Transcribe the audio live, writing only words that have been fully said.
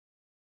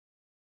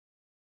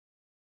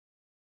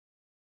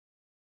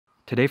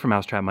Today for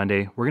Mousetrap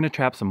Monday, we're going to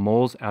trap some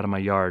moles out of my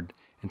yard.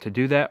 And to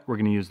do that, we're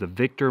going to use the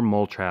Victor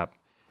mole trap.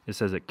 It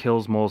says it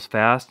kills moles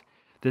fast.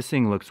 This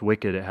thing looks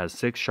wicked. It has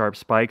 6 sharp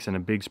spikes and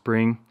a big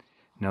spring.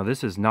 Now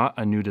this is not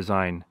a new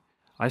design.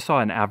 I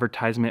saw an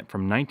advertisement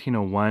from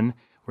 1901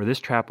 where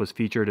this trap was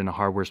featured in a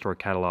hardware store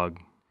catalog.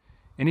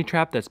 Any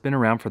trap that's been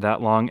around for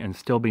that long and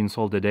still being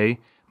sold today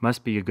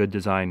must be a good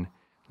design.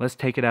 Let's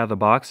take it out of the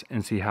box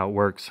and see how it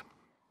works.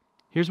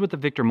 Here's what the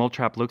Victor mole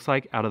trap looks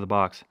like out of the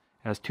box.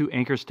 It has 2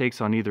 anchor stakes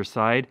on either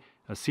side,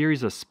 a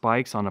series of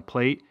spikes on a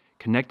plate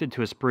connected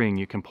to a spring.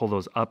 You can pull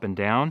those up and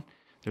down.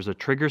 There's a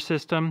trigger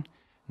system.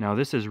 Now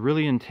this is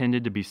really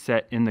intended to be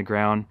set in the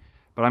ground,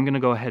 but I'm going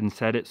to go ahead and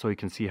set it so you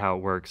can see how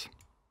it works.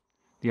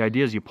 The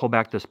idea is you pull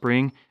back the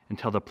spring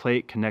until the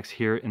plate connects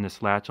here in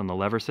this latch on the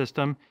lever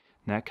system,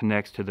 and that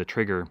connects to the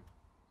trigger.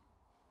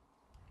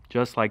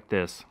 Just like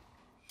this.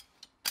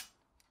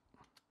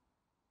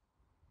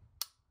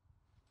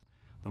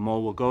 The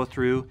mole will go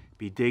through,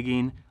 be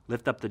digging,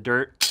 lift up the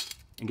dirt,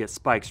 and get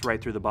spikes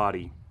right through the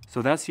body.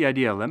 So that's the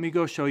idea. Let me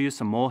go show you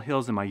some mole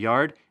hills in my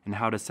yard and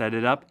how to set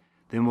it up.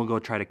 Then we'll go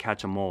try to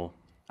catch a mole.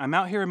 I'm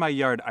out here in my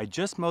yard. I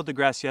just mowed the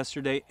grass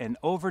yesterday, and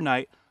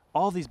overnight,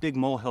 all these big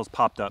mole hills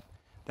popped up.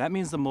 That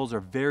means the moles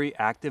are very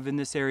active in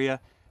this area,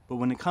 but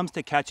when it comes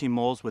to catching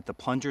moles with the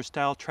plunger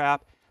style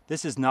trap,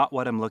 this is not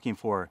what I'm looking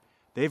for.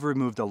 They've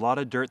removed a lot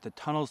of dirt. The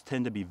tunnels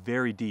tend to be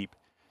very deep.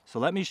 So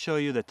let me show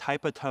you the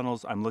type of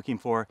tunnels I'm looking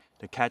for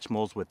to catch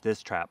moles with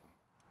this trap.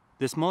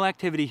 This mole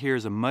activity here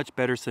is a much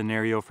better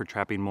scenario for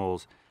trapping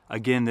moles.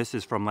 Again, this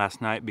is from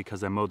last night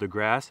because I mowed the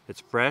grass.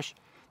 It's fresh.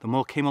 The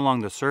mole came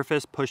along the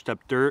surface, pushed up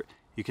dirt.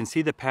 You can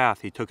see the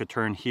path. He took a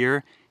turn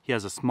here. He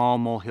has a small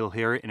molehill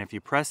here, and if you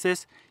press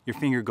this, your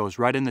finger goes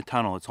right in the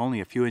tunnel. It's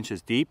only a few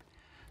inches deep.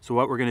 So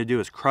what we're going to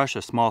do is crush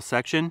a small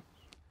section,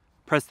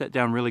 press that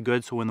down really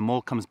good so when the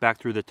mole comes back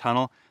through the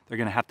tunnel, they're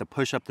going to have to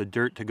push up the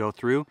dirt to go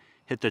through,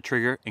 hit the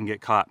trigger, and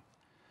get caught.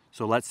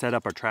 So let's set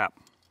up our trap.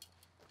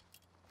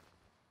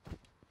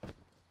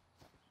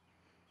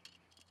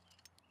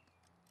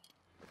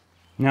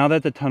 Now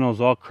that the tunnel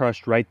is all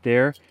crushed right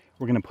there,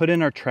 we're going to put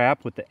in our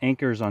trap with the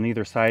anchors on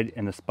either side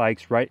and the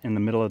spikes right in the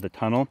middle of the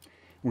tunnel.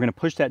 We're going to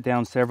push that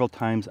down several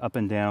times up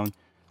and down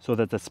so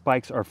that the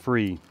spikes are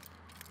free.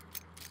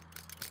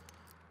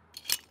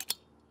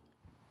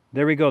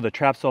 There we go, the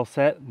trap's all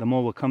set. The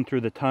mole will come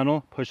through the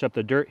tunnel, push up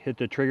the dirt, hit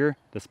the trigger,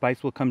 the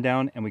spikes will come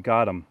down, and we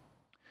got them.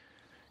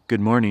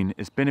 Good morning.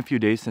 It's been a few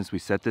days since we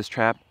set this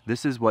trap.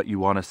 This is what you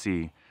want to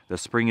see. The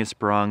spring is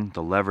sprung,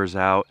 the lever's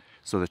out,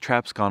 so the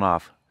trap's gone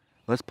off.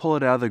 Let's pull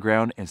it out of the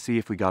ground and see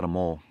if we got a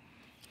mole.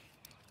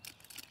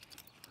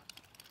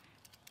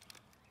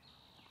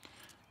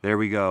 There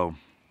we go.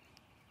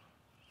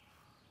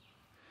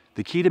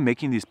 The key to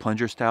making these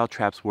plunger style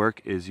traps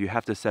work is you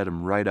have to set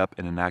them right up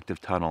in an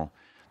active tunnel.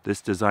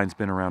 This design's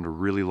been around a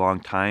really long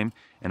time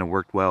and it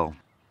worked well.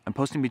 I'm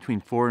posting between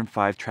 4 and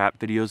 5 trap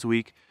videos a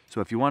week, so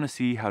if you want to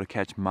see how to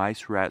catch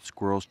mice, rats,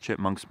 squirrels,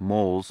 chipmunks,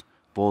 moles,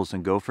 voles,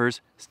 and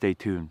gophers, stay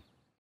tuned.